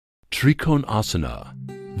Trikonasana.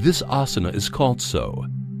 This asana is called so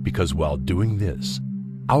because while doing this,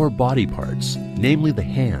 our body parts, namely the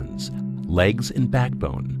hands, legs, and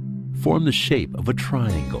backbone, form the shape of a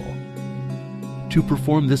triangle. To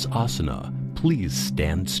perform this asana, please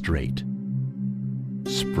stand straight.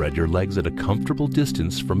 Spread your legs at a comfortable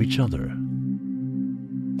distance from each other.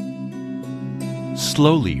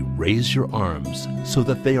 Slowly raise your arms so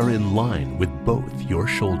that they are in line with both your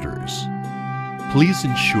shoulders. Please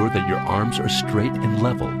ensure that your arms are straight and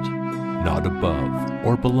leveled, not above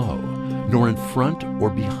or below, nor in front or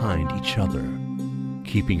behind each other.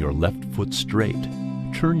 Keeping your left foot straight,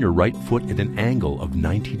 turn your right foot at an angle of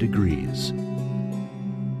 90 degrees.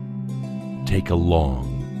 Take a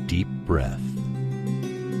long, deep breath.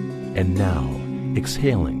 And now,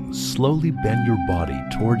 exhaling, slowly bend your body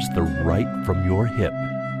towards the right from your hip.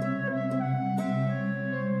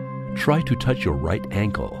 Try to touch your right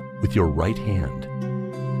ankle with your right hand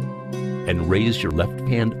and raise your left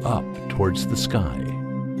hand up towards the sky.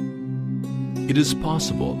 It is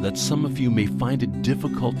possible that some of you may find it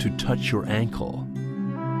difficult to touch your ankle.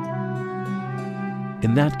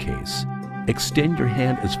 In that case, extend your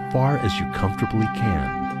hand as far as you comfortably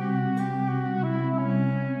can.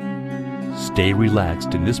 Stay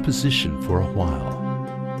relaxed in this position for a while.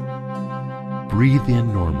 Breathe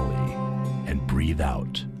in normally and breathe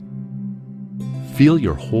out. Feel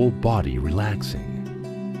your whole body relaxing.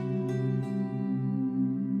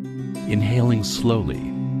 Inhaling slowly,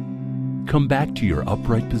 come back to your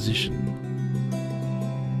upright position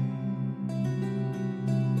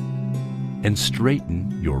and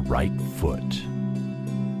straighten your right foot.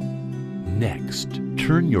 Next,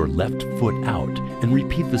 turn your left foot out and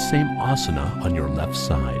repeat the same asana on your left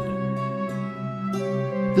side.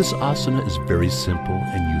 This asana is very simple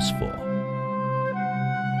and useful.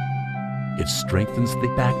 It strengthens the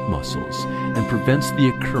back muscles and prevents the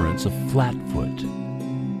occurrence of flat foot.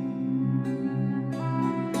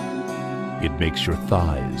 It makes your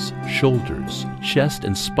thighs, shoulders, chest,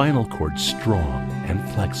 and spinal cord strong and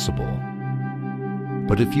flexible.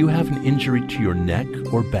 But if you have an injury to your neck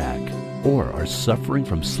or back, or are suffering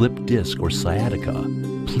from slip disc or sciatica,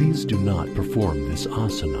 please do not perform this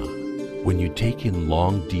asana. When you take in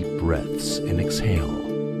long, deep breaths and exhale,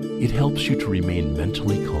 it helps you to remain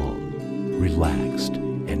mentally calm, relaxed,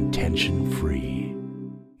 and tension-free.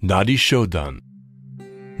 Nadi Shodhan.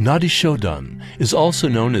 Nadi Shodhan is also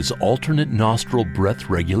known as alternate nostril breath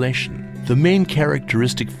regulation. The main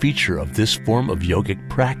characteristic feature of this form of yogic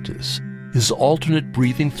practice is alternate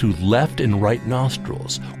breathing through left and right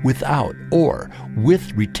nostrils without or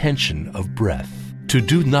with retention of breath. To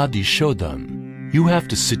do Nadi Shodhan, you have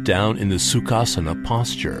to sit down in the Sukhasana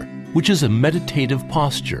posture, which is a meditative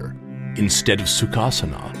posture. Instead of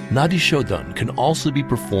Sukhasana, Nadi Shodhan can also be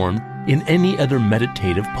performed in any other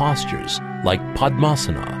meditative postures like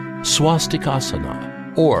Padmasana,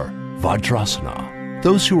 Swastikasana, or Vajrasana.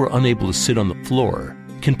 Those who are unable to sit on the floor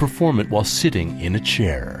can perform it while sitting in a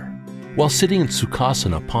chair. While sitting in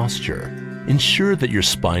Sukhasana posture, ensure that your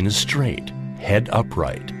spine is straight, head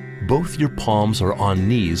upright, both your palms are on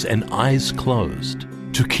knees and eyes closed.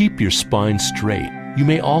 To keep your spine straight, you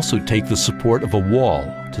may also take the support of a wall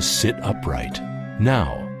to sit upright.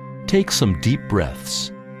 Now, take some deep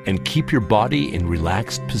breaths and keep your body in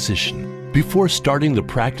relaxed position. Before starting the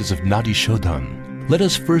practice of Nadi Shodhan, let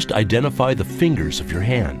us first identify the fingers of your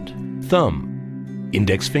hand: thumb,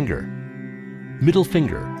 index finger, middle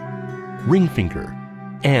finger, ring finger,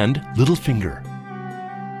 and little finger.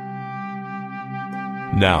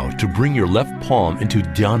 Now, to bring your left palm into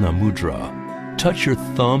Dhyana mudra, touch your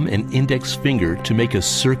thumb and index finger to make a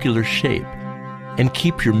circular shape, and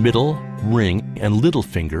keep your middle, ring, and little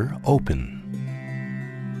finger open.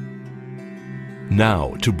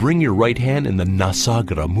 Now, to bring your right hand in the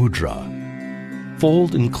Nasagra mudra,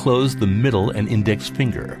 fold and close the middle and index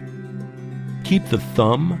finger. Keep the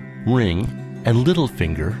thumb, ring, and little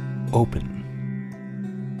finger open.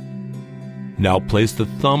 Now place the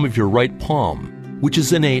thumb of your right palm, which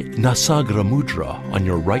is in a Nasagra mudra, on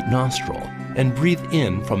your right nostril and breathe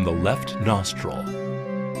in from the left nostril.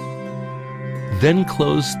 Then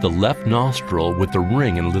close the left nostril with the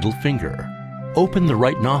ring and little finger. Open the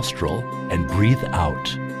right nostril and breathe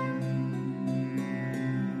out.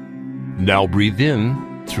 Now breathe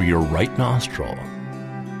in through your right nostril.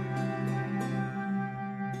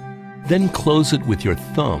 Then close it with your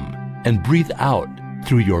thumb and breathe out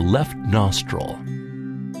through your left nostril.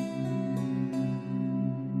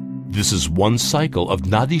 This is one cycle of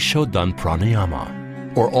Nadi Shodhan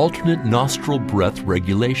Pranayama, or alternate nostril breath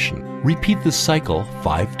regulation. Repeat this cycle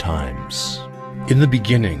 5 times. In the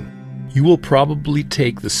beginning, You will probably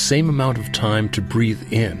take the same amount of time to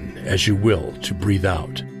breathe in as you will to breathe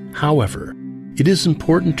out. However, it is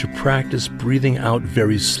important to practice breathing out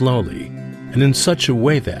very slowly and in such a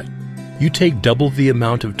way that you take double the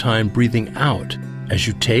amount of time breathing out as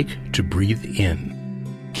you take to breathe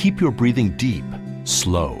in. Keep your breathing deep,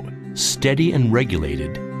 slow, steady, and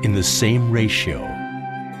regulated in the same ratio.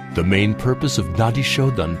 The main purpose of Nadi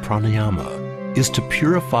Shodhan Pranayama is to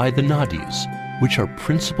purify the nadis, which are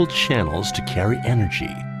principal channels to carry energy,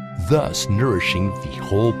 thus nourishing the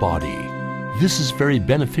whole body. This is very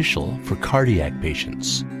beneficial for cardiac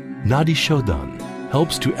patients. Nadi Shodhan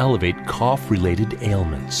helps to elevate cough-related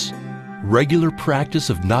ailments. Regular practice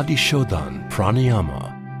of Nadi Shodhan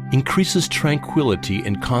Pranayama increases tranquility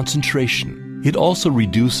and concentration. It also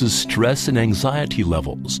reduces stress and anxiety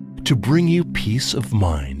levels to bring you peace of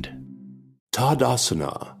mind.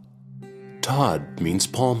 Tadasana. Tad means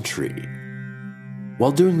palm tree.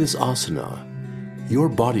 While doing this asana, your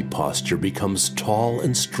body posture becomes tall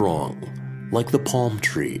and strong, like the palm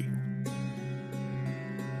tree.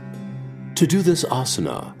 To do this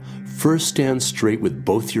asana, first stand straight with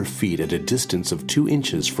both your feet at a distance of 2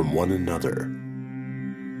 inches from one another.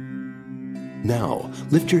 Now,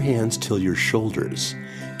 lift your hands till your shoulders.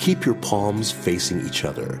 Keep your palms facing each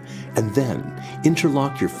other, and then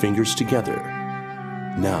interlock your fingers together.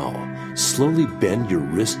 Now, slowly bend your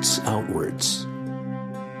wrists outwards.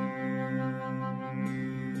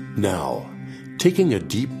 Now, taking a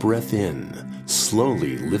deep breath in,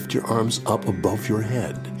 slowly lift your arms up above your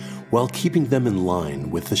head while keeping them in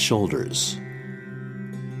line with the shoulders.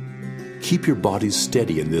 Keep your body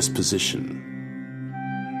steady in this position.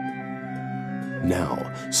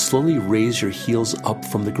 Now, slowly raise your heels up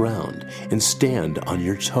from the ground and stand on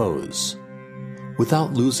your toes.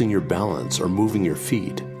 Without losing your balance or moving your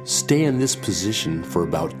feet, stay in this position for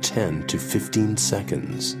about 10 to 15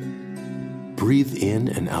 seconds. Breathe in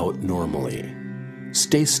and out normally.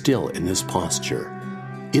 Stay still in this posture.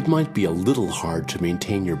 It might be a little hard to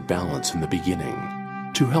maintain your balance in the beginning.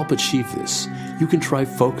 To help achieve this, you can try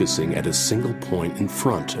focusing at a single point in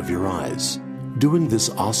front of your eyes. Doing this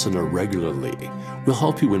asana regularly will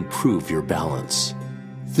help you improve your balance.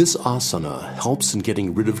 This asana helps in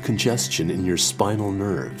getting rid of congestion in your spinal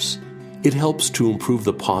nerves. It helps to improve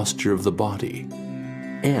the posture of the body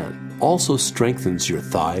and also strengthens your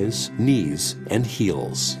thighs, knees, and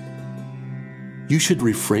heels. You should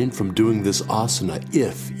refrain from doing this asana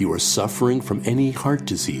if you are suffering from any heart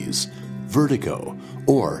disease, vertigo,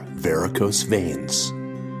 or varicose veins.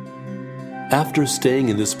 After staying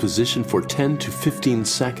in this position for 10 to 15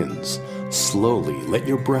 seconds, slowly let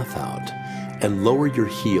your breath out and lower your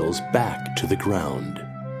heels back to the ground.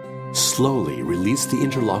 Slowly release the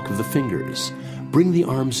interlock of the fingers, bring the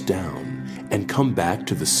arms down, and come back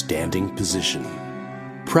to the standing position.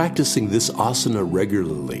 Practicing this asana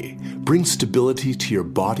regularly brings stability to your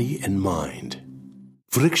body and mind.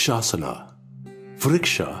 Vrikshasana.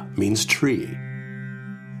 Vriksha means tree.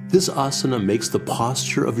 This asana makes the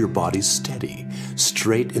posture of your body steady,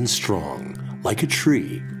 straight and strong, like a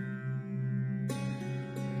tree.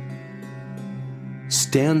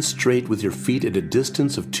 Stand straight with your feet at a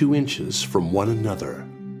distance of 2 inches from one another.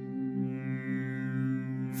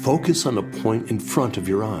 Focus on a point in front of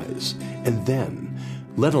your eyes, and then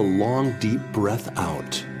let a long, deep breath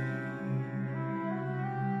out.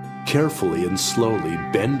 Carefully and slowly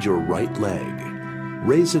bend your right leg,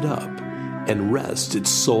 raise it up, and rest its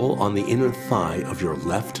sole on the inner thigh of your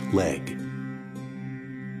left leg.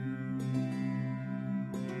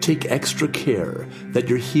 Take extra care that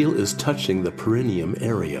your heel is touching the perineum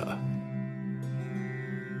area.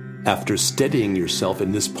 After steadying yourself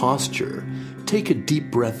in this posture, take a deep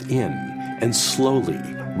breath in and slowly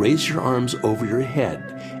raise your arms over your head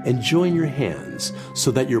and join your hands so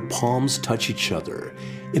that your palms touch each other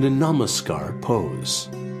in a namaskar pose.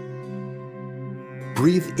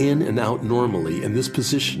 Breathe in and out normally in this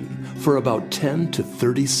position for about 10 to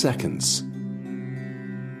 30 seconds.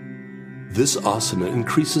 This asana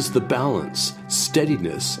increases the balance,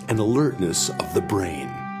 steadiness, and alertness of the brain.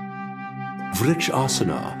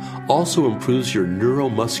 Vrikshasana also improves your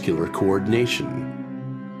neuromuscular coordination.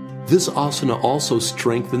 This asana also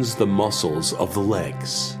strengthens the muscles of the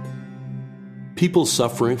legs. People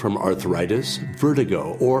suffering from arthritis,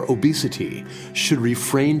 vertigo, or obesity should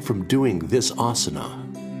refrain from doing this asana.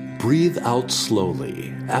 Breathe out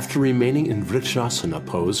slowly after remaining in Vrikshasana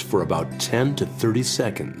pose for about 10 to 30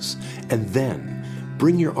 seconds, and then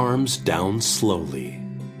bring your arms down slowly.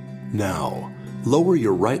 Now, lower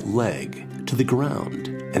your right leg to the ground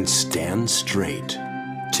and stand straight.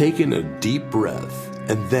 Take in a deep breath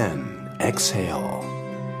and then exhale.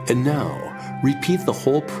 And now, Repeat the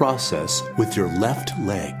whole process with your left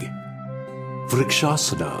leg.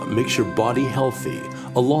 Vrikshasana makes your body healthy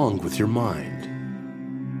along with your mind.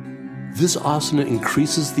 This asana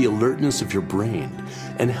increases the alertness of your brain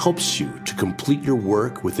and helps you to complete your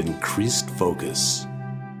work with increased focus.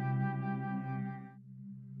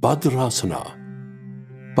 Bhadrasana.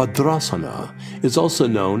 Bhadrasana is also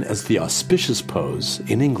known as the auspicious pose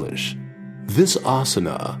in English. This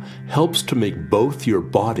asana helps to make both your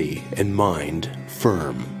body and mind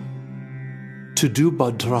firm. To do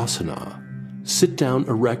Bhadrasana, sit down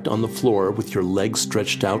erect on the floor with your legs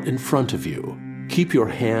stretched out in front of you. Keep your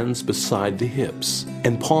hands beside the hips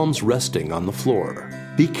and palms resting on the floor.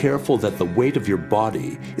 Be careful that the weight of your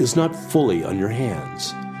body is not fully on your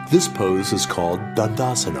hands. This pose is called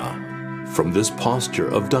Tadasana. From this posture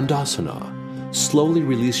of Tadasana, slowly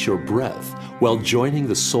release your breath while joining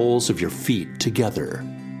the soles of your feet together.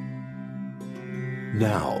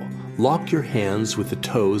 Now, lock your hands with the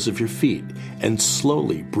toes of your feet and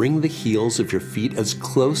slowly bring the heels of your feet as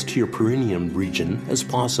close to your perineum region as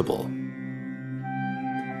possible.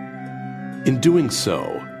 In doing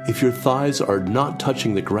so, if your thighs are not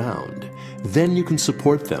touching the ground, then you can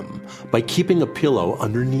support them by keeping a pillow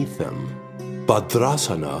underneath them.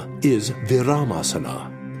 Bhadrasana is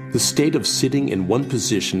Viramasana, the state of sitting in one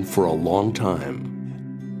position for a long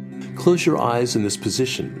time. Close your eyes in this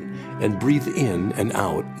position and breathe in and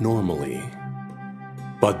out normally.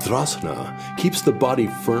 Bhadrasana keeps the body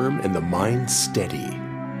firm and the mind steady.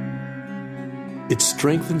 It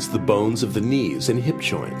strengthens the bones of the knees and hip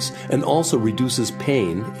joints and also reduces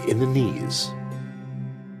pain in the knees.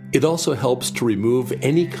 It also helps to remove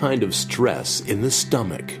any kind of stress in the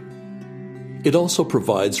stomach. It also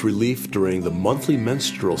provides relief during the monthly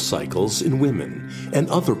menstrual cycles in women and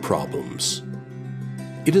other problems.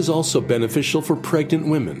 It is also beneficial for pregnant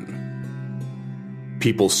women.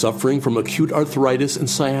 People suffering from acute arthritis and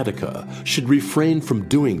sciatica should refrain from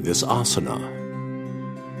doing this asana.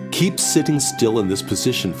 Keep sitting still in this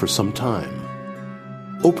position for some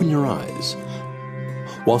time. Open your eyes.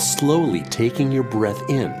 While slowly taking your breath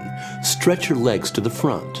in, stretch your legs to the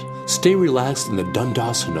front. Stay relaxed in the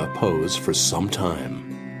Tadasana pose for some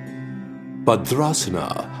time.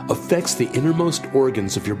 Bhadrasana affects the innermost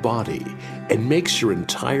organs of your body and makes your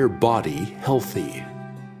entire body healthy.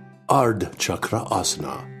 Ardha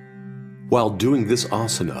Chakrasana. While doing this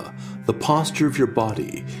asana, the posture of your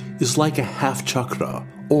body is like a half chakra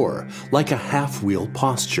or like a half-wheel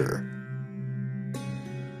posture.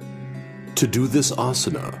 To do this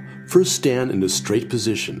asana, first stand in a straight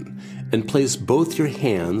position and place both your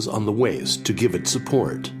hands on the waist to give it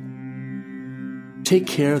support. Take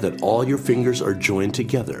care that all your fingers are joined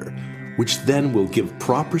together, which then will give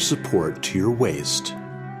proper support to your waist.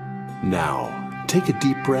 Now, take a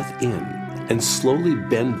deep breath in and slowly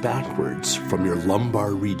bend backwards from your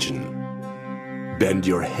lumbar region. Bend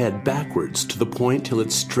your head backwards to the point till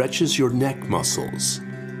it stretches your neck muscles.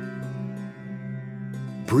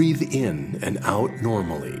 Breathe in and out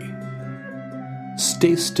normally.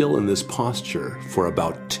 Stay still in this posture for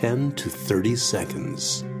about 10 to 30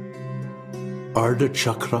 seconds. Ardha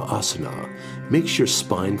Chakrasana makes your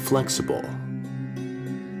spine flexible.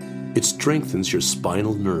 It strengthens your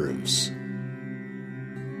spinal nerves.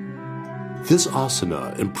 This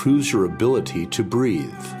asana improves your ability to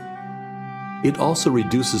breathe. It also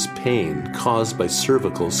reduces pain caused by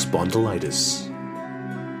cervical spondylitis.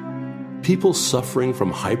 People suffering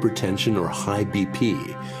from hypertension or high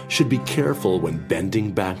BP should be careful when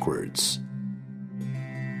bending backwards.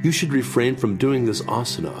 You should refrain from doing this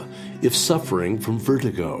asana if suffering from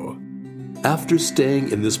vertigo. After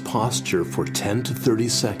staying in this posture for 10 to 30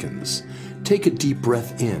 seconds, take a deep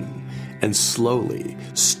breath in and slowly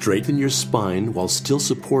straighten your spine while still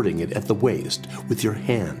supporting it at the waist with your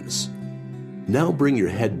hands. Now bring your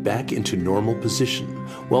head back into normal position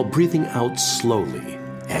while breathing out slowly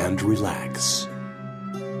and relax.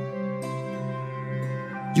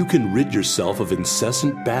 You can rid yourself of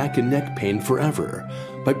incessant back and neck pain forever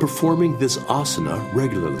by performing this asana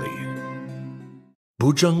regularly.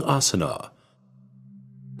 Bhujangasana.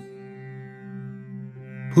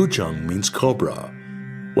 Bhujang means cobra.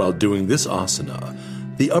 While doing this asana,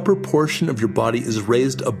 the upper portion of your body is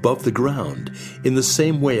raised above the ground in the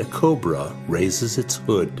same way a cobra raises its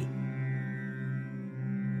hood.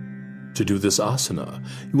 To do this asana,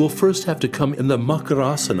 you will first have to come in the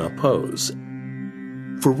Vakrasana pose,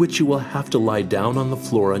 for which you will have to lie down on the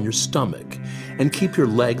floor on your stomach and keep your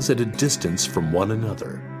legs at a distance from one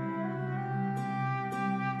another.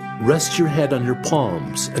 Rest your head on your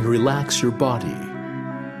palms and relax your body.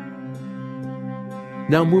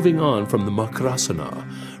 Now moving on from the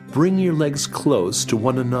Vakrasana, Bring your legs close to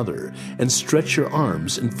one another and stretch your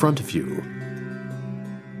arms in front of you.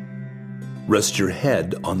 Rest your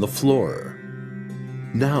head on the floor.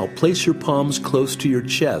 Now place your palms close to your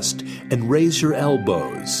chest and raise your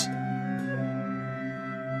elbows.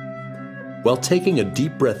 While taking a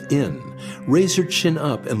deep breath in, raise your chin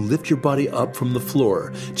up and lift your body up from the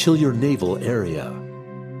floor till your navel area.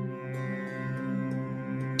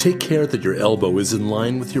 Take care that your elbow is in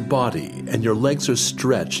line with your body and your legs are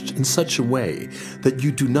stretched in such a way that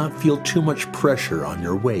you do not feel too much pressure on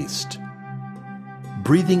your waist.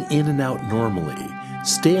 Breathing in and out normally,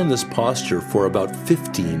 stay in this posture for about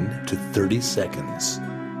 15 to 30 seconds.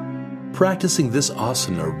 Practicing this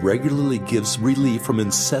asana regularly gives relief from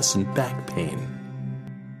incessant back pain.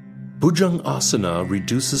 Bhujangasana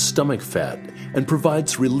reduces stomach fat and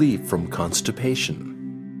provides relief from constipation.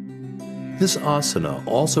 This asana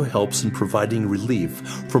also helps in providing relief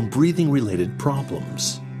from breathing-related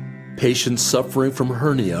problems. Patients suffering from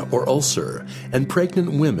hernia or ulcer and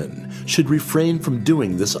pregnant women should refrain from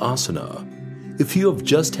doing this asana. If you have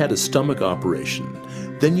just had a stomach operation,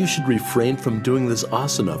 then you should refrain from doing this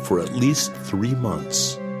asana for at least 3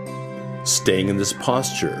 months. Staying in this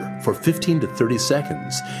posture for 15 to 30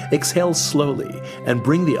 seconds, exhale slowly and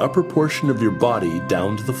bring the upper portion of your body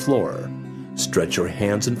down to the floor. Stretch your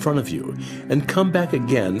hands in front of you and come back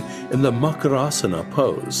again in the Vakrasana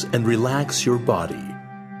pose and relax your body.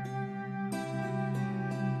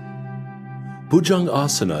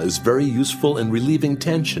 Bhujangasana is very useful in relieving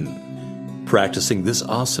tension. Practicing this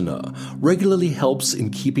asana regularly helps in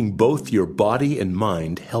keeping both your body and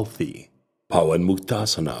mind healthy.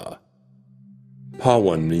 Pawanmuktasana.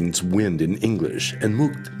 Pawan means wind in English, and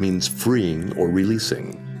mukt means freeing or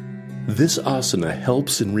releasing. This asana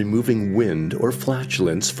helps in removing wind or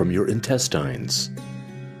flatulence from your intestines.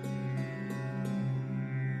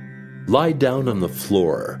 Lie down on the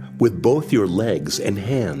floor with both your legs and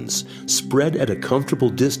hands spread at a comfortable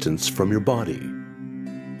distance from your body.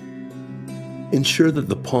 Ensure that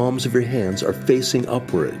the palms of your hands are facing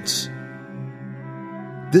upwards.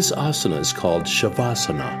 This asana is called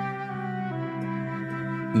Shavasana.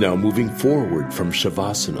 Now moving forward from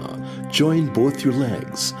Shavasana, join both your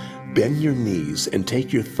legs, bend your knees and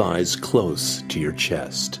take your thighs close to your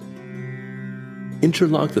chest.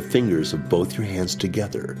 Interlock the fingers of both your hands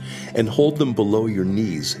together and hold them below your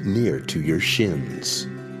knees near to your shins.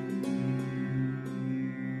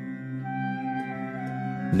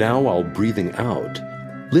 Now while breathing out,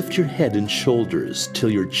 lift your head and shoulders till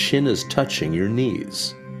your chin is touching your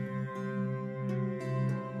knees.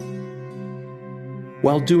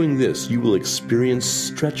 While doing this, you will experience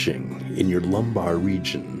stretching in your lumbar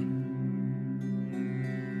region.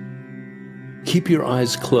 Keep your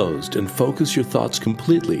eyes closed and focus your thoughts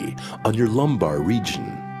completely on your lumbar region.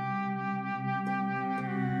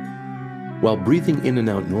 While breathing in and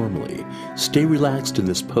out normally, stay relaxed in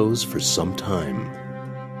this pose for some time.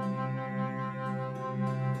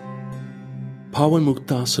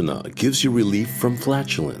 Pawanmuktasana gives you relief from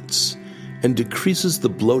flatulence and decreases the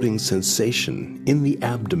bloating sensation in the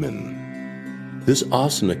abdomen. This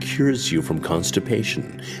asana cures you from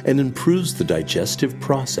constipation and improves the digestive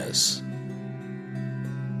process.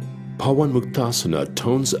 Pawanmuktasana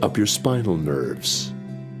tones up your spinal nerves.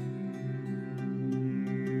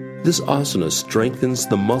 This asana strengthens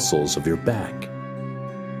the muscles of your back.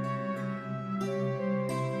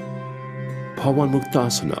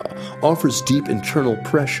 Pawanmuktasana offers deep internal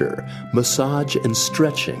pressure, massage, and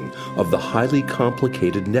stretching of the highly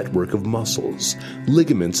complicated network of muscles,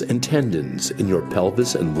 ligaments, and tendons in your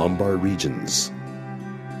pelvis and lumbar regions.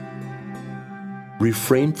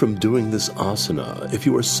 Refrain from doing this asana if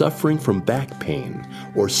you are suffering from back pain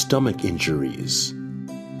or stomach injuries.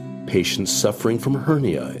 Patients suffering from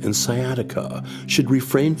hernia and sciatica should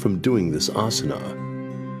refrain from doing this asana.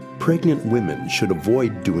 Pregnant women should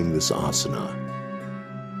avoid doing this asana.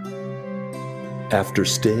 After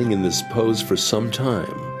staying in this pose for some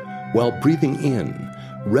time, while breathing in,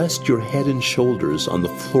 rest your head and shoulders on the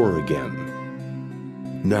floor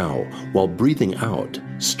again. Now, while breathing out,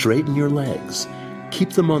 straighten your legs,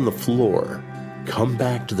 keep them on the floor, come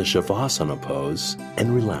back to the Shavasana pose,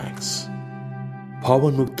 and relax.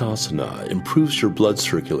 Pawanmuktasana improves your blood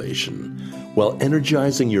circulation while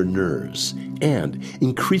energizing your nerves and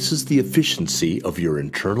increases the efficiency of your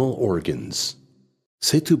internal organs.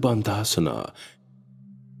 Setubandhasana.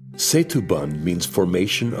 Setubandh means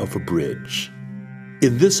formation of a bridge.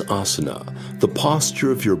 In this asana, the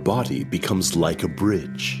posture of your body becomes like a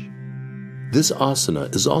bridge. This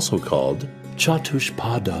asana is also called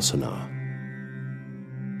Padahastasana.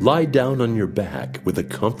 Lie down on your back with a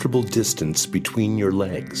comfortable distance between your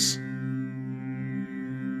legs.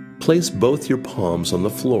 Place both your palms on the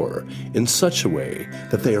floor in such a way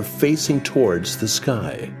that they are facing towards the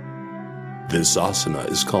sky. This asana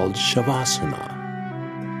is called Shavasana.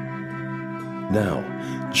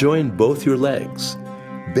 Now, join both your legs.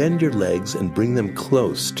 Bend your legs and bring them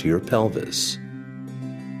close to your pelvis.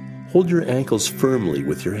 Hold your ankles firmly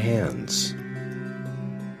with your hands.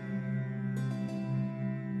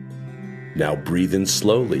 Now breathe in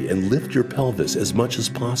slowly and lift your pelvis as much as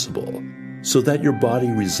possible so that your body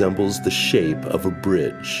resembles the shape of a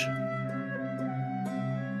bridge.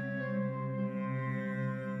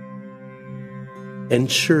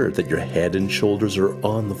 Ensure that your head and shoulders are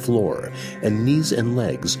on the floor and knees and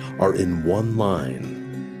legs are in one line.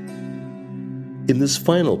 In this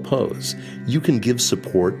final pose, you can give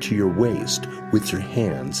support to your waist with your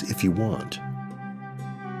hands if you want.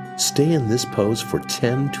 Stay in this pose for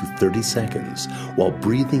 10 to 30 seconds while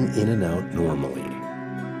breathing in and out normally.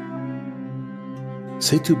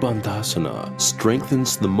 Setubandhasana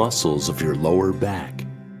strengthens the muscles of your lower back.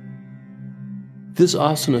 This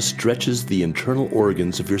asana stretches the internal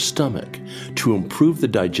organs of your stomach to improve the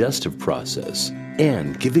digestive process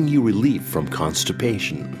and giving you relief from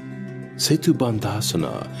constipation.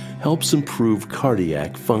 Setubandhasana helps improve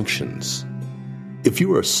cardiac functions. If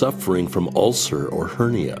you are suffering from ulcer or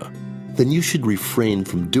hernia, then you should refrain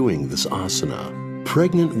from doing this asana.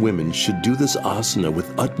 Pregnant women should do this asana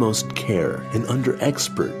with utmost care and under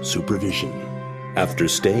expert supervision. After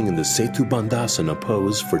staying in the Setubandhasana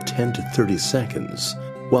pose for 10 to 30 seconds,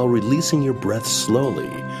 while releasing your breath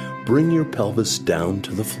slowly, bring your pelvis down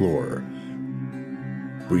to the floor.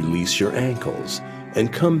 Release your ankles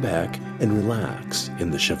and come back and relax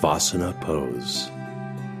in the Shavasana pose.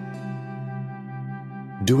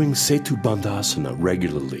 Doing Setubandhasana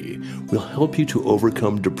regularly will help you to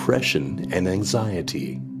overcome depression and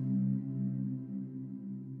anxiety.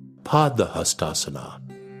 Padahastasana.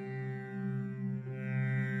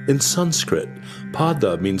 In Sanskrit,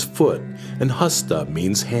 pada means foot and hasta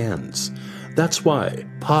means hands. That's why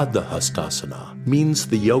Padahastasana means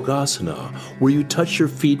the yogasana where you touch your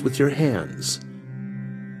feet with your hands.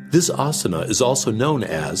 This asana is also known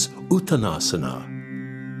as Uttanasana.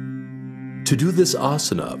 To do this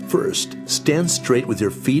asana, first, stand straight with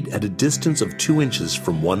your feet at a distance of 2 inches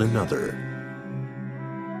from one another.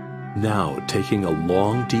 Now, taking a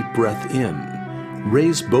long, deep breath in,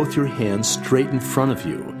 raise both your hands straight in front of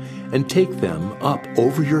you and take them up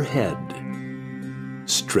over your head.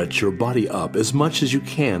 Stretch your body up as much as you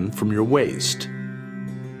can from your waist.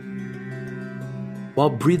 While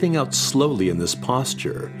breathing out slowly in this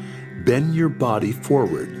posture, bend your body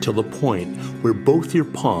forward till the point where both your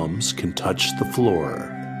palms can touch the floor.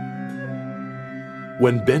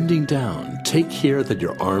 When bending down, take care that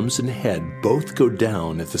your arms and head both go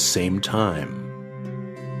down at the same time.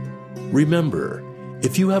 Remember,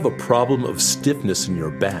 if you have a problem of stiffness in your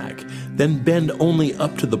back, then bend only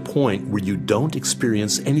up to the point where you don't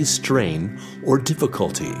experience any strain or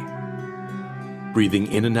difficulty.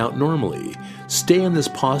 Breathing in and out normally, stay in this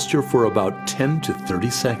posture for about 10 to 30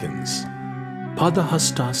 seconds.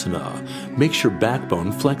 Padahastasana makes your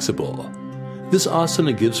backbone flexible. This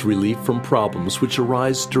asana gives relief from problems which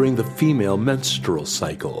arise during the female menstrual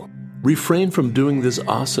cycle. Refrain from doing this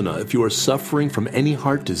asana if you are suffering from any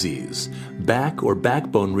heart disease, back or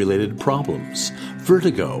backbone-related problems,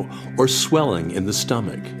 vertigo, or swelling in the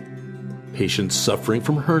stomach. Patients suffering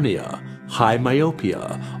from hernia, high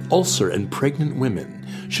myopia, ulcer, and pregnant women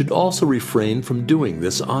should also refrain from doing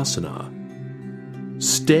this asana.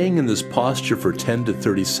 Staying in this posture for 10 to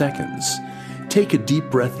 30 seconds, take a deep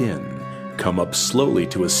breath in, come up slowly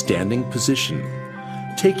to a standing position.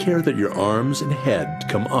 Take care that your arms and head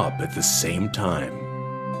come up at the same time.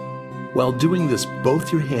 While doing this,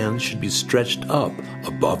 both your hands should be stretched up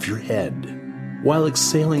above your head. While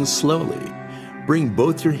exhaling slowly, bring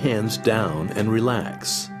both your hands down and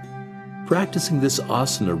relax. Practicing this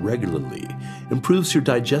asana regularly improves your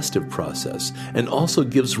digestive process and also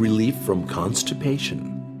gives relief from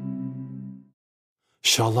constipation.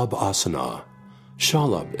 Shalabhasana.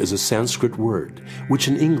 Shalabh is a Sanskrit word, which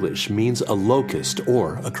in English means a locust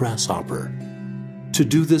or a grasshopper. To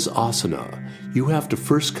do this asana, you have to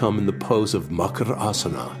first come in the pose of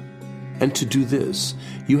Vakrasana. And to do this,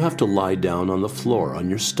 you have to lie down on the floor on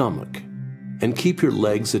your stomach and keep your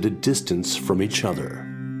legs at a distance from each other.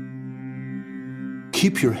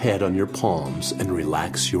 Keep your head on your palms and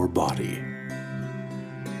relax your body.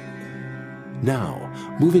 Now,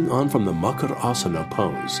 moving on from the Vakrasana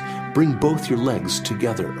pose, bring both your legs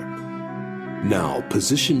together. Now,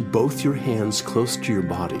 position both your hands close to your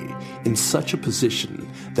body in such a position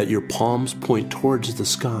that your palms point towards the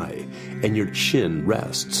sky and your chin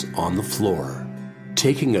rests on the floor.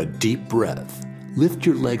 Taking a deep breath, lift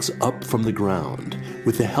your legs up from the ground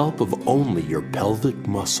with the help of only your pelvic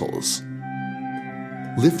muscles.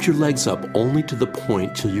 Lift your legs up only to the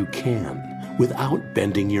point till you can, without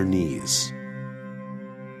bending your knees.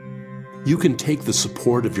 You can take the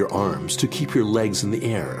support of your arms to keep your legs in the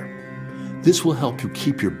air. This will help you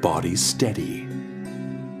keep your body steady.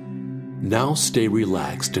 Now stay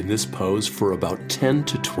relaxed in this pose for about 10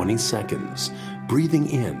 to 20 seconds, breathing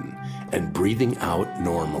in and breathing out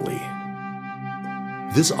normally.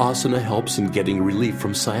 This asana helps in getting relief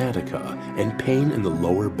from sciatica and pain in the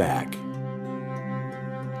lower back.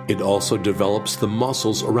 It also develops the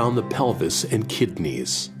muscles around the pelvis and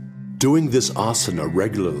kidneys. Doing this asana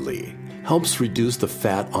regularly helps reduce the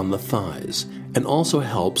fat on the thighs and also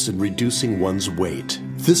helps in reducing one's weight.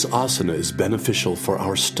 This asana is beneficial for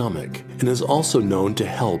our stomach and is also known to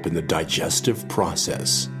help in the digestive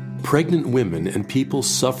process. Pregnant women and people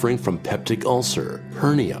suffering from peptic ulcer,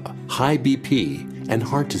 hernia, high BP, and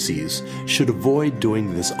heart disease should avoid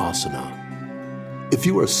doing this asana. If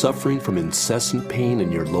you are suffering from incessant pain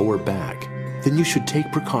in your lower back, then you should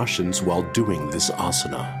take precautions while doing this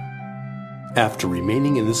asana. After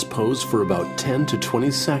remaining in this pose for about 10 to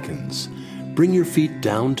 20 seconds, bring your feet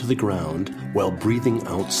down to the ground while breathing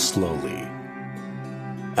out slowly.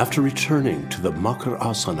 After returning to the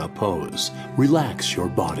Vakrasana pose, relax your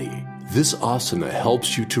body. This asana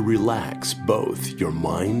helps you to relax both your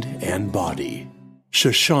mind and body.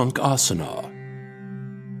 Shashankasana.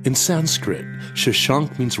 In Sanskrit,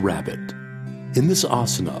 Shashank means rabbit. In this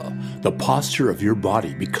asana, the posture of your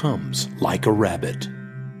body becomes like a rabbit.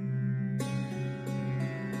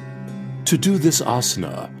 To do this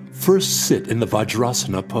asana, first sit in the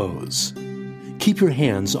Vajrasana pose. Keep your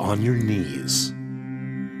hands on your knees.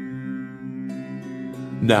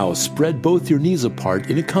 Now spread both your knees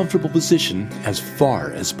apart in a comfortable position as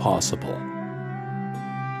far as possible.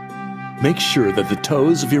 Make sure that the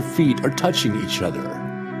toes of your feet are touching each other.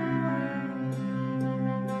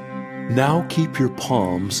 Now keep your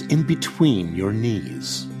palms in between your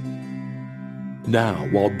knees. Now,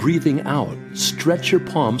 while breathing out, stretch your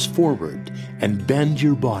palms forward and bend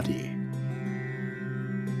your body.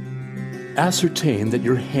 Ascertain that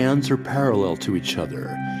your hands are parallel to each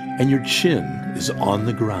other and your chin is on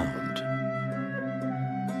the ground.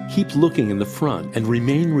 Keep looking in the front and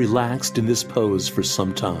remain relaxed in this pose for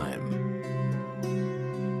some time.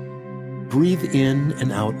 Breathe in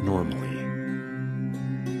and out normally.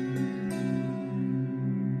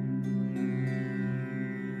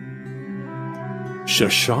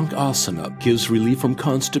 Shashankasana gives relief from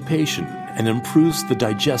constipation and improves the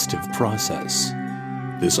digestive process.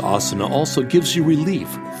 This asana also gives you relief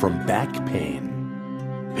from back pain.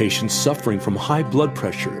 Patients suffering from high blood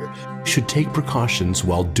pressure should take precautions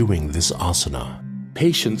while doing this asana.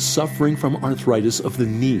 Patients suffering from arthritis of the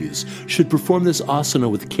knees should perform this asana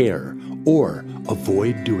with care or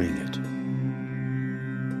avoid doing it.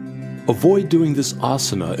 Avoid doing this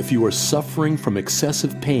asana if you are suffering from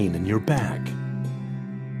excessive pain in your back.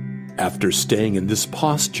 After staying in this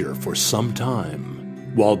posture for some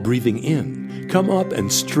time, while breathing in, come up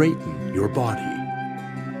and straighten your body.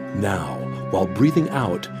 Now, while breathing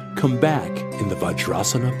out, come back in the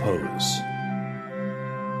Vajrasana pose.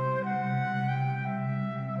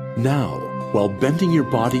 Now, while bending your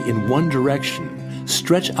body in one direction,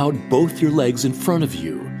 stretch out both your legs in front of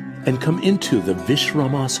you and come into the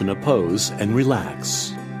Vrikshasana pose and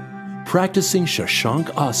relax. Practicing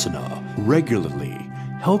Shashankasana regularly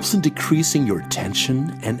helps in decreasing your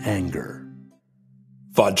tension and anger.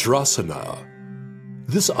 Vajrasana.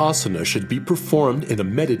 This asana should be performed in a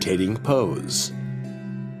meditating pose.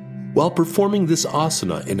 While performing this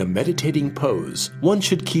asana in a meditating pose, one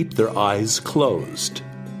should keep their eyes closed.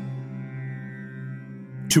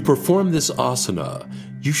 To perform this asana,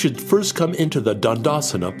 you should first come into the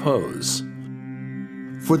Tadasana pose.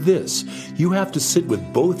 For this, you have to sit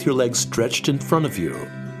with both your legs stretched in front of you.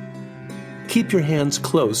 Keep your hands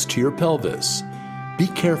close to your pelvis. Be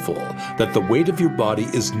careful that the weight of your body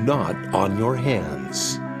is not on your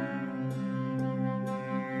hands.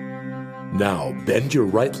 Now bend your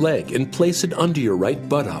right leg and place it under your right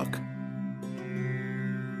buttock.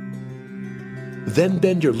 Then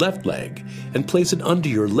bend your left leg and place it under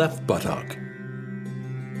your left buttock.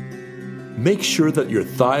 Make sure that your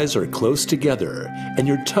thighs are close together and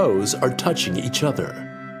your toes are touching each other.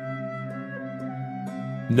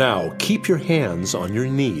 Now keep your hands on your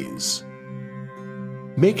knees.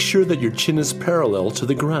 Make sure that your chin is parallel to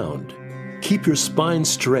the ground. Keep your spine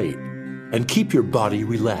straight and keep your body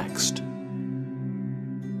relaxed.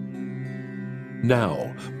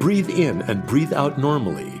 Now, breathe in and breathe out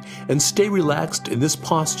normally and stay relaxed in this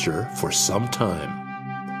posture for some time.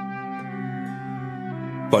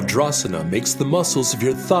 Bhadrasana makes the muscles of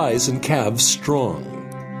your thighs and calves strong.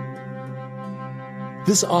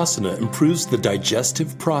 This asana improves the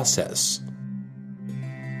digestive process.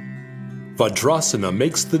 Vajrasana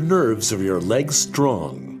makes the nerves of your legs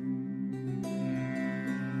strong.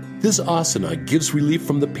 This asana gives relief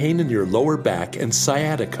from the pain in your lower back and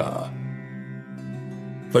sciatica.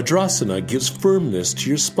 Vadrasana gives firmness to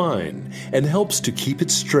your spine and helps to keep it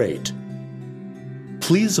straight.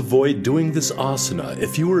 Please avoid doing this asana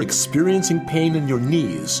if you are experiencing pain in your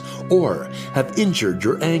knees or have injured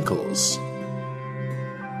your ankles.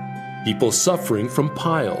 People suffering from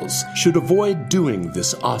piles should avoid doing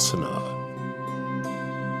this asana.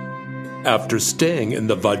 After staying in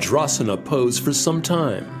the Vajrasana pose for some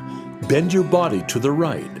time, bend your body to the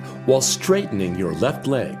right while straightening your left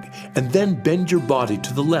leg, and then bend your body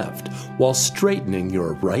to the left while straightening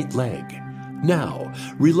your right leg. Now,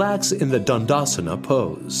 relax in the Dandasana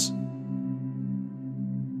pose.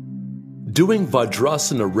 Doing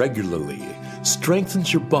Vajrasana regularly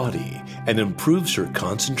strengthens your body and improves your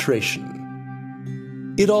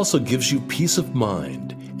concentration. It also gives you peace of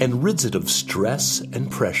mind and rids it of stress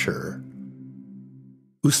and pressure.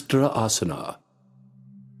 Ustrasana.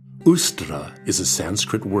 Ustra is a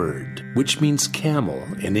Sanskrit word which means camel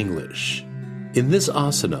in English. In this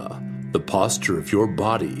asana, the posture of your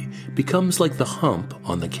body becomes like the hump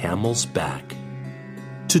on the camel's back.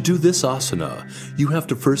 To do this asana, you have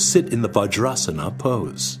to first sit in the Vajrasana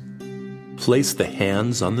pose. Place the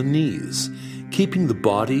hands on the knees, keeping the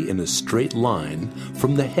body in a straight line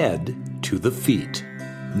from the head to the feet.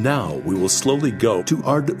 Now we will slowly go to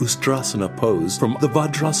Ardha Ustrasana pose from the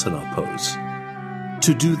Vadrasana pose.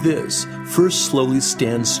 To do this, first slowly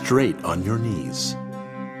stand straight on your knees.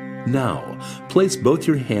 Now, place both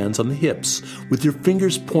your hands on the hips with your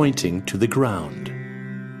fingers pointing to the ground.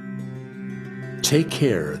 Take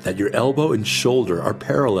care that your elbow and shoulder are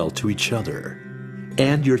parallel to each other,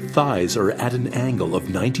 and your thighs are at an angle of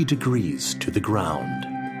 90 degrees to the ground.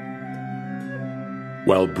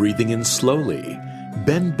 While breathing in slowly,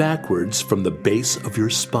 bend backwards from the base of your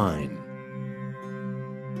spine.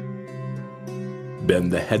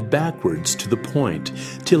 Bend the head backwards to the point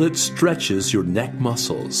till it stretches your neck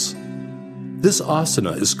muscles. This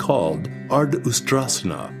asana is called Ardha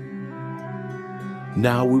Ustrasana.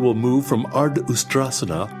 Now we will move from Ardha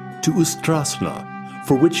Ustrasana to Ustrasana,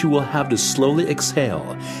 for which you will have to slowly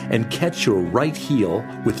exhale and catch your right heel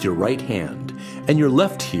with your right hand and your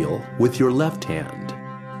left heel with your left hand.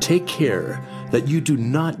 Take care that you do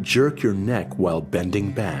not jerk your neck while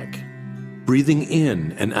bending back. Breathing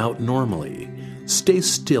in and out normally, stay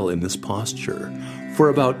still in this posture for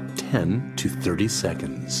about 10 to 30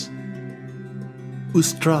 seconds.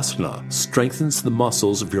 Ustrasana strengthens the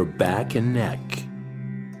muscles of your back and neck.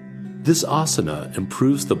 This asana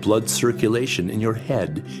improves the blood circulation in your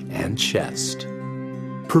head and chest.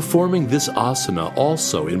 Performing this asana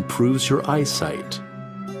also improves your eyesight.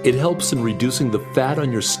 It helps in reducing the fat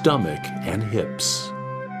on your stomach and hips.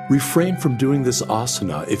 Refrain from doing this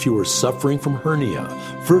asana if you are suffering from hernia,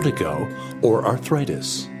 vertigo, or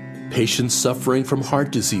arthritis. Patients suffering from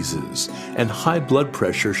heart diseases and high blood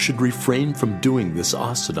pressure should refrain from doing this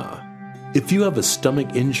asana. If you have a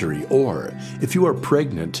stomach injury or if you are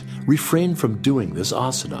pregnant, refrain from doing this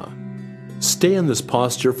asana. Stay in this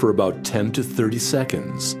posture for about 10 to 30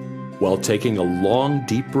 seconds. While taking a long,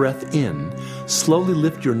 deep breath in, slowly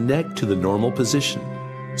lift your neck to the normal position.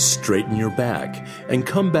 Straighten your back and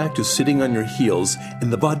come back to sitting on your heels in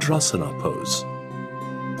the Bhadrasana pose.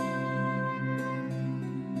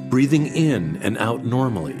 Breathing in and out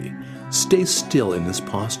normally, stay still in this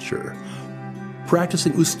posture.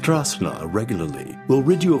 Practicing Ustrasana regularly will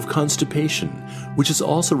rid you of constipation, which is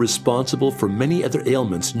also responsible for many other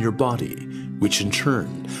ailments in your body, which in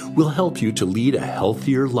turn will help you to lead a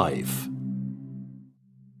healthier life.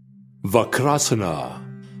 Vakrasana.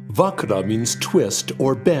 Vakra means twist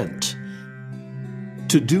or bent.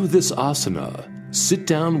 To do this asana, sit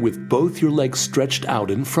down with both your legs stretched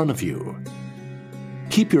out in front of you.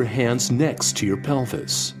 Keep your hands next to your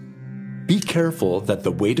pelvis. Be careful that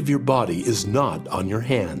the weight of your body is not on your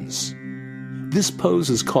hands. This pose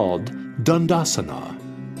is called Dandasana.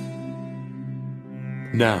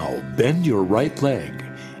 Now bend your right leg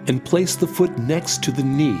and place the foot next to the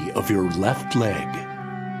knee of your left leg.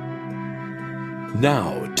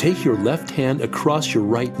 Now take your left hand across your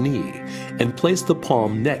right knee and place the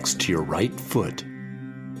palm next to your right foot.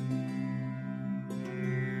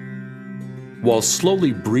 While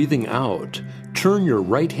slowly breathing out, turn your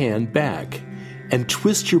right hand back and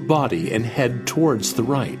twist your body and head towards the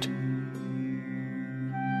right.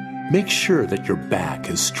 Make sure that your back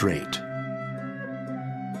is straight.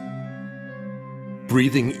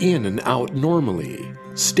 Breathing in and out normally,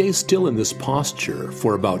 stay still in this posture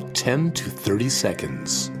for about 10 to 30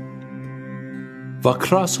 seconds.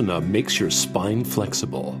 Vakrasana makes your spine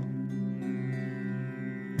flexible.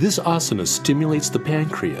 This asana stimulates the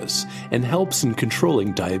pancreas and helps in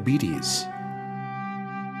controlling diabetes.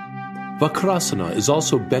 Vakrasana is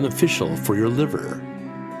also beneficial for your liver.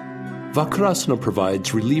 Vakrasana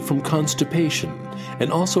provides relief from constipation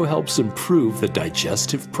and also helps improve the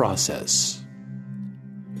digestive process.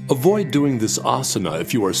 Avoid doing this asana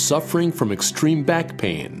if you are suffering from extreme back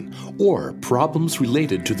pain or problems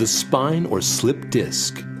related to the spine or slip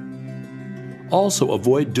disc. Also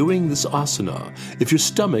avoid doing this asana if your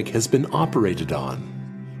stomach has been operated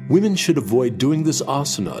on. Women should avoid doing this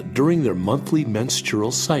asana during their monthly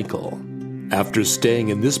menstrual cycle. After staying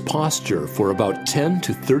in this posture for about 10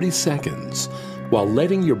 to 30 seconds, while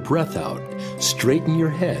letting your breath out, straighten your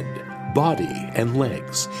head, body, and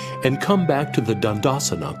legs, and come back to the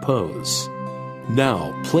Dandasana pose.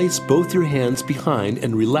 Now, place both your hands behind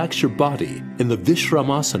and relax your body in the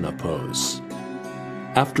Vrikshasana pose.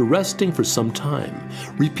 After resting for some time,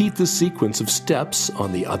 repeat the sequence of steps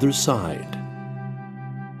on the other side.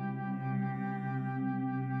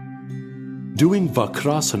 Doing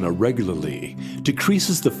Vakrasana regularly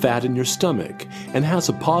decreases the fat in your stomach and has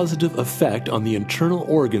a positive effect on the internal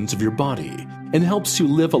organs of your body and helps you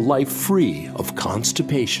live a life free of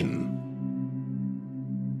constipation.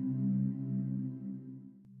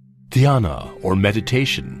 Dhyana, or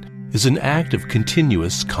meditation, is an act of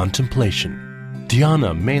continuous contemplation.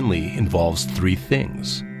 Dhyana mainly involves three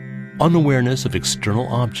things: unawareness of external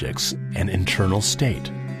objects and internal state,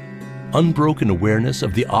 unbroken awareness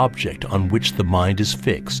of the object on which the mind is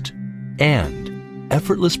fixed, and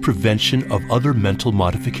effortless prevention of other mental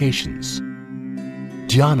modifications.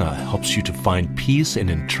 Dhyana helps you to find peace and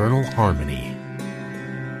internal harmony.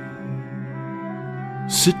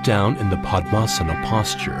 Sit down in the Padahastasana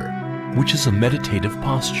posture, which is a meditative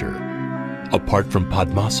posture. Apart from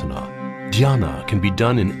Padahastasana, Dhyana can be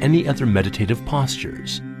done in any other meditative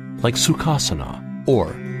postures, like Sukhasana or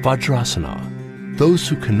Vajrasana. Those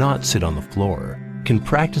who cannot sit on the floor can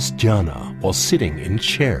practice Dhyana while sitting in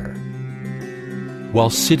chair. While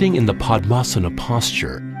sitting in the Padahastasana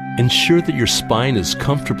posture, ensure that your spine is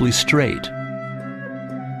comfortably straight.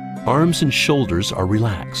 Arms and shoulders are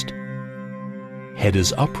relaxed. Head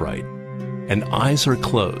is upright, and eyes are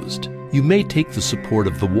closed. You may take the support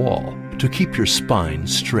of the wall to keep your spine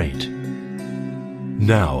straight.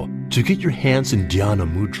 Now, to get your hands in Dhyana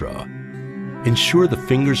mudra, ensure the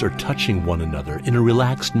fingers are touching one another in a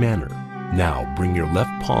relaxed manner. Now bring your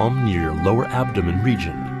left palm near your lower abdomen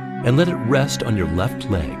region and let it rest on your left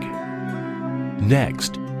leg.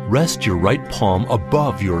 Next, rest your right palm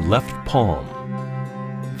above your left palm.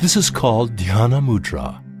 This is called Dhyana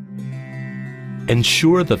mudra.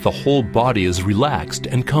 Ensure that the whole body is relaxed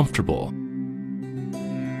and comfortable.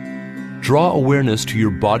 Draw awareness to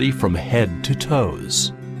your body from head to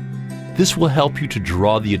toes. This will help you to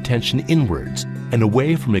draw the attention inwards and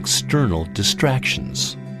away from external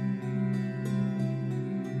distractions.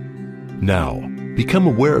 Now, become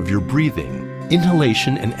aware of your breathing,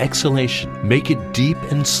 inhalation and exhalation. Make it deep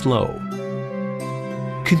and slow.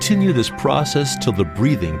 Continue this process till the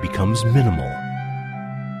breathing becomes minimal.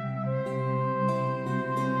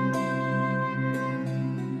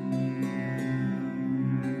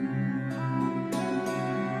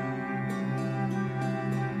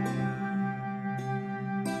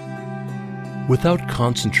 Without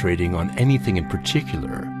concentrating on anything in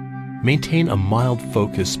particular, maintain a mild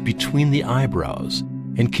focus between the eyebrows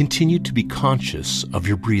and continue to be conscious of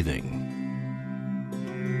your breathing.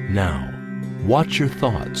 Now, watch your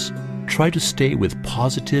thoughts. Try to stay with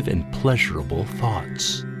positive and pleasurable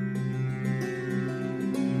thoughts.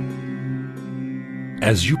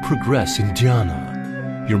 As you progress in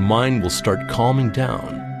Dhyana, your mind will start calming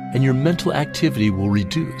down and your mental activity will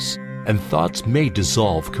reduce and thoughts may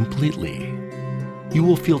dissolve completely. You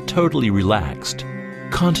will feel totally relaxed,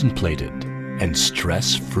 contemplated, and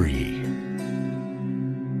stress-free.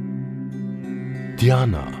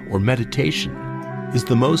 Dhyana, or meditation, is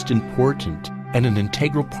the most important and an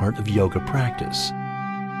integral part of yoga practice.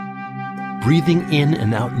 Breathing in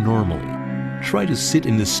and out normally, try to sit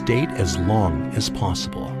in this state as long as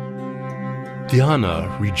possible.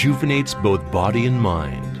 Dhyana rejuvenates both body and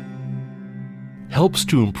mind, helps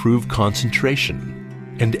to improve concentration,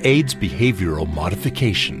 and aids behavioral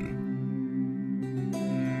modification.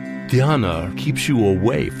 Dhyana keeps you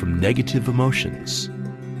away from negative emotions.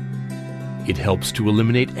 It helps to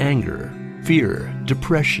eliminate anger, fear,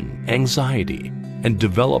 depression, anxiety, and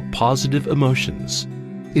develop positive emotions.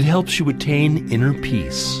 It helps you attain inner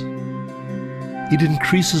peace. It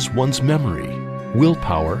increases one's memory,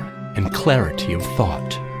 willpower, and clarity of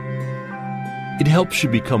thought. It helps you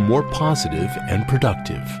become more positive and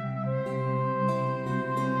productive.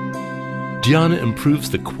 Dhyana improves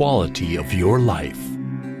the quality of your life.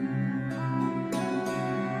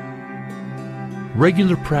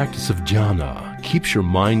 Regular practice of dhyana keeps your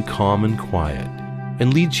mind calm and quiet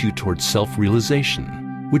and leads you towards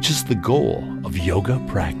self-realization, which is the goal of yoga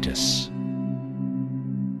practice.